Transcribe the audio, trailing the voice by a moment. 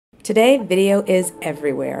Today, video is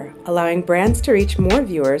everywhere, allowing brands to reach more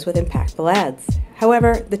viewers with impactful ads.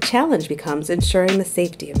 However, the challenge becomes ensuring the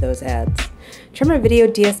safety of those ads. Tremor Video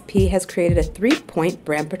DSP has created a 3-point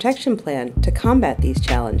brand protection plan to combat these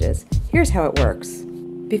challenges. Here's how it works.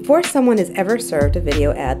 Before someone is ever served a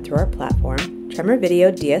video ad through our platform, Tremor Video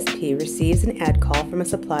DSP receives an ad call from a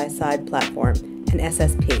supply-side platform, an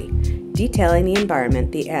SSP, detailing the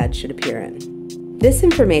environment the ad should appear in. This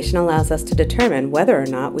information allows us to determine whether or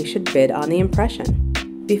not we should bid on the impression.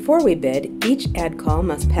 Before we bid, each ad call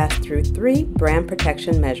must pass through 3 brand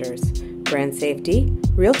protection measures: brand safety,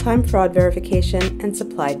 real-time fraud verification, and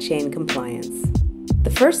supply chain compliance.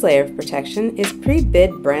 The first layer of protection is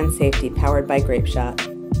pre-bid brand safety powered by Grapeshot.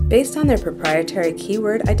 Based on their proprietary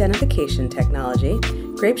keyword identification technology,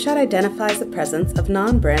 Grapeshot identifies the presence of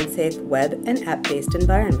non-brand safe web and app-based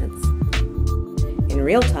environments. In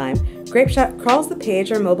real time, Grapeshot crawls the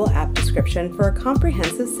page or mobile app description for a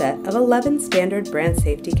comprehensive set of 11 standard brand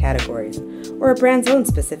safety categories, or a brand's own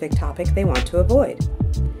specific topic they want to avoid.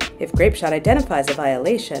 If Grapeshot identifies a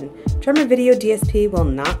violation, Tremor Video DSP will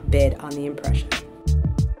not bid on the impression.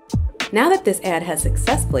 Now that this ad has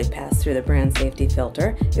successfully passed through the brand safety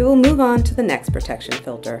filter, it will move on to the next protection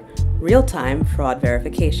filter, real-time fraud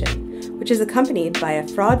verification, which is accompanied by a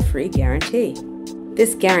fraud-free guarantee.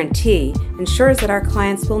 This guarantee ensures that our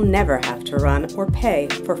clients will never have to run or pay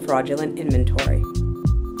for fraudulent inventory.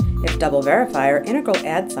 If Double Verify or Integral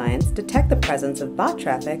Ad Science detect the presence of bot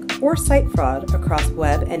traffic or site fraud across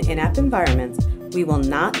web and in-app environments, we will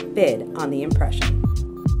not bid on the impression.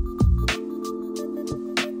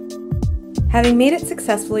 Having made it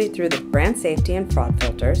successfully through the brand safety and fraud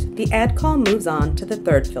filters, the ad call moves on to the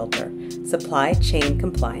third filter, supply chain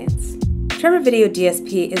compliance. Tremor Video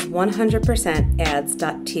DSP is 100%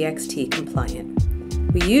 ads.txt compliant.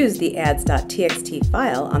 We use the ads.txt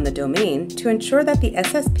file on the domain to ensure that the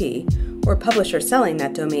SSP, or publisher selling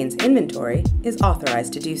that domain's inventory, is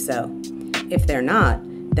authorized to do so. If they're not,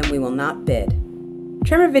 then we will not bid.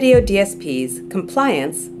 Tremor Video DSP's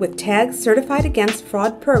compliance with TAG's Certified Against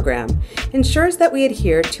Fraud program ensures that we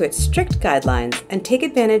adhere to its strict guidelines and take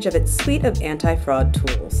advantage of its suite of anti-fraud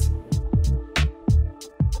tools.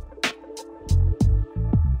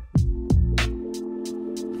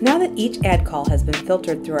 Now that each ad call has been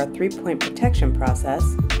filtered through our 3-point protection process,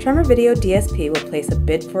 Tremor Video DSP will place a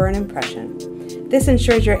bid for an impression. This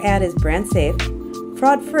ensures your ad is brand safe,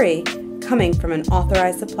 fraud-free, coming from an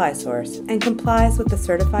authorized supply source, and complies with the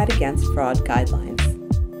Certified Against Fraud guidelines.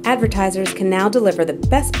 Advertisers can now deliver the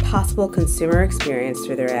best possible consumer experience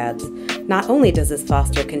through their ads. Not only does this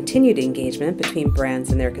foster continued engagement between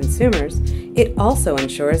brands and their consumers, it also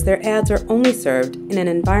ensures their ads are only served in an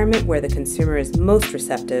environment where the consumer is most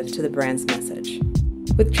receptive to the brand's message.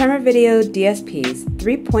 With Tremor Video DSP's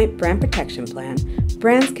 3-point brand protection plan,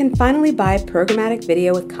 brands can finally buy programmatic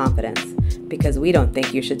video with confidence, because we don't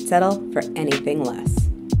think you should settle for anything less.